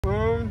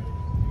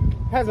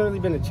hasn't really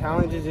been a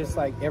challenge. It's just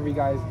like every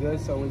guy is good,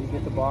 so when you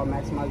get the ball,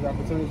 maximize your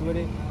opportunities with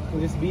it,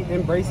 and just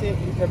embrace it.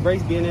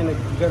 Embrace being in a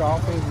good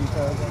offense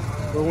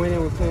because we're winning,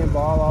 we're playing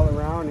ball all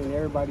around, and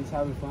everybody's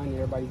having fun, and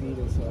everybody's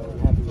eating, so I'm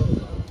happy with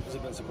it. Has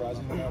it been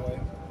surprising in that way?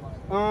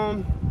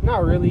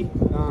 Not really.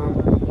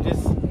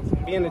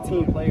 Just being a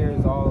team player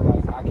is all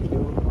like I can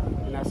do,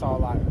 and that's all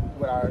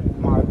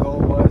my goal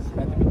was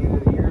at the beginning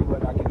of the year.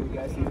 What I can do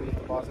best, even if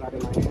the ball's not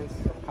in my hands.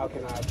 How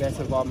can I best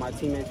involve my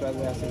teammates, whether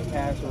that's in a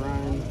pass,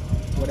 run,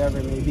 whatever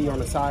it may be, on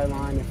the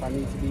sideline if I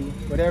need to be.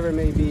 Whatever it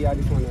may be, I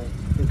just want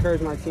to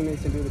encourage my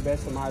teammates to do the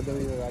best of my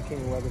ability that I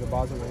can, whether the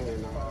ball's in my hand or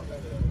not.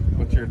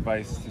 What's your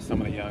advice to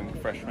some of the young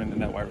freshmen in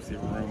that wide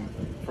receiver room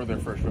for their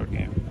first road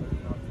game?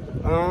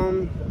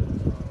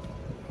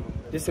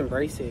 Just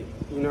embrace it,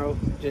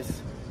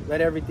 just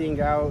let everything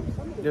out.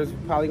 There's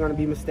probably going to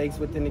be mistakes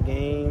within the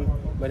game,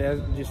 but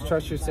just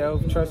trust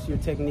yourself, trust your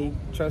technique,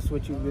 trust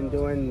what you've been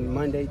doing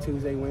Monday,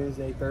 Tuesday,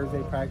 Wednesday,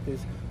 Thursday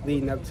practice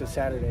leading up to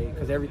Saturday,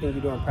 because everything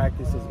you do in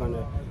practice is going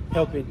to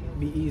help it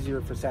be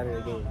easier for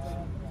Saturday games.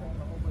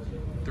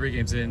 3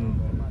 games in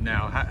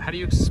now, how do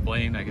you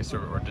explain, I guess,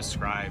 or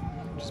describe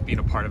just being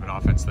a part of an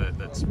offense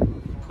that's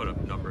put up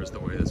numbers the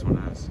way this one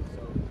has?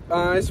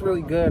 It's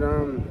really good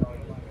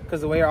because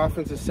the way our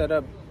offense is set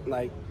up,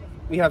 like,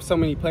 we have so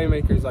many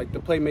playmakers. Like, the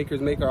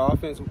playmakers make our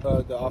offense,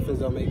 the offense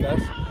don't make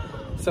us.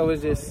 So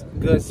it's just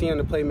good seeing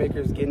the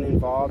playmakers getting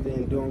involved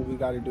and doing what we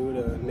got to do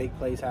to make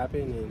plays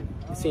happen.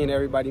 And seeing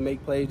everybody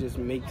make plays just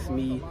makes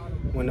me,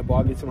 when the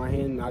ball gets in my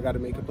hand, I got to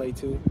make a play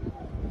too.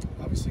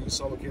 Obviously, you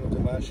saw what Caleb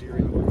did last year,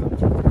 and you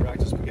worked on it in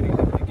practice, but getting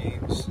into the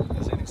games.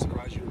 Has anything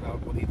surprised you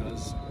about what he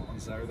does on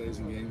Saturdays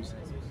and games?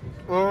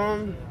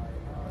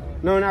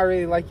 No, not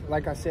really.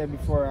 Like I said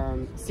before,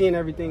 seeing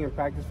everything in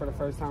practice for the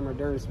first time or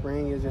during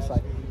spring is just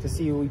like to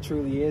see who he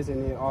truly is,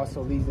 and it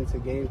also leads into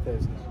games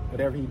because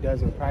whatever he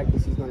does in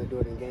practice, he's going to do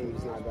it in game.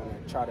 He's not going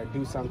to try to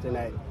do something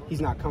that he's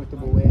not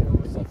comfortable with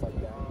or stuff like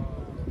that.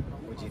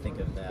 What do you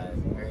think of that?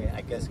 Or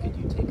I guess could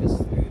you take us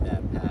through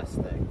that pass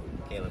that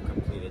Caleb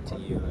completed to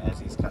you as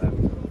he's kind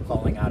of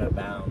falling out of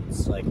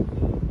bounds? Like,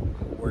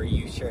 were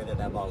you sure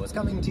that ball was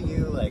coming to you?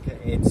 Like,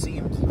 it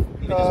seemed,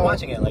 even just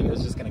watching it, like it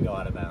was just going to go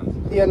out of bounds.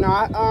 Yeah,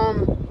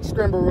 no,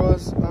 scramble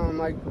rules,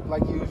 like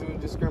usual,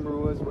 just scramble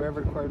rules.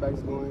 Wherever the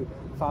quarterback's going,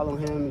 follow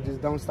him and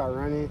just don't start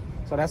running.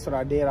 So that's what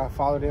I did. I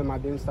followed him. I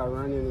didn't start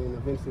running, and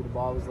eventually the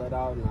ball was let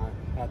out, and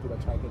I had to go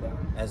track it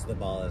down. As the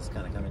ball is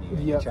kind of coming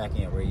to you,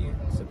 tracking it, were you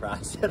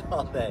surprised at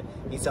all that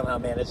he somehow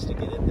managed to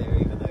get it there,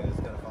 even though it was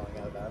kind of falling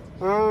out of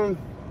bounds?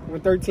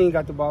 When 13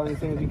 got the ball in his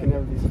hands, you can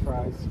never be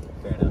surprised.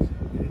 Fair enough.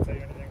 Did he tell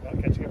you anything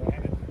about catching it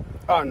one-handed?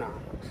 Oh, no.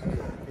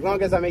 As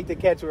long as I make the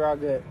catch, we're all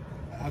good.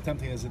 How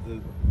tempting is it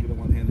to get a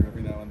one-hander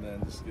every now and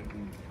then? Just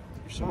getting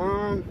your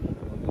shoulder?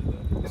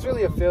 It's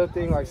really a feel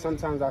thing. Like,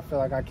 sometimes I feel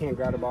like I can't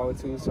grab the ball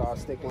with 2, so I'll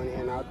stick one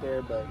hand out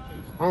there. But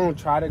I don't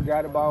try to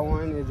grab the ball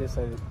one. It's just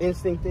an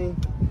instinct thing.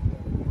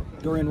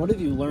 Dorian, what have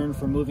you learned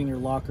from moving your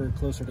locker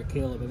closer to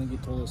Caleb? I think you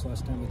told us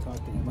last time we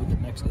talked to him, we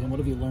get next to him. What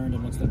have you learned,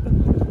 and what's that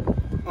been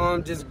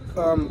like? Just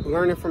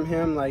learning from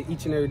him. Like,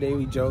 each and every day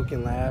we joke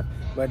and laugh,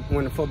 but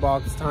when the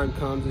football time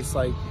comes, it's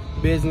like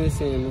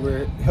business, and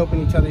we're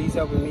helping each other. He's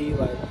helping me.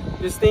 Like,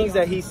 just things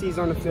that he sees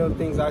on the field,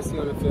 things I see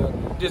on the field,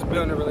 just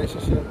building a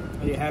relationship.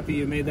 Are you happy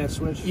you made that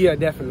switch? Yeah,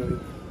 definitely.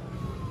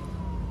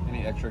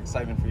 Any extra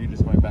excitement for you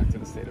just going back to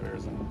the state of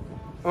Arizona?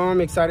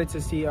 I'm excited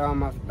to see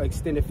my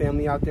extended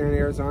family out there in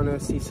Arizona,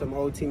 see some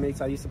old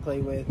teammates I used to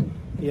play with.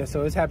 Yeah,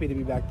 so it's happy to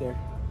be back there.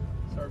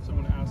 Sorry if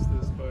someone asked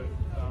this, but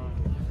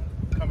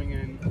coming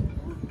in,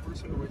 what are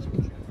some of the ways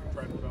you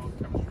try to develop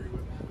chemistry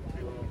with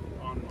Caleb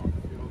on and off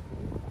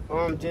the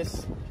field?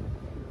 Just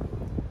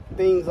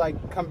things like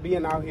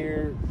being out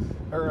here,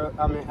 or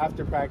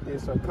after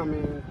practice, or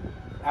coming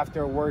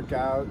after a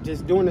workout,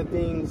 just doing the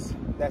things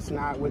that's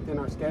not within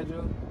our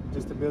schedule,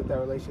 just to build that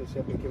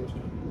relationship and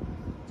chemistry.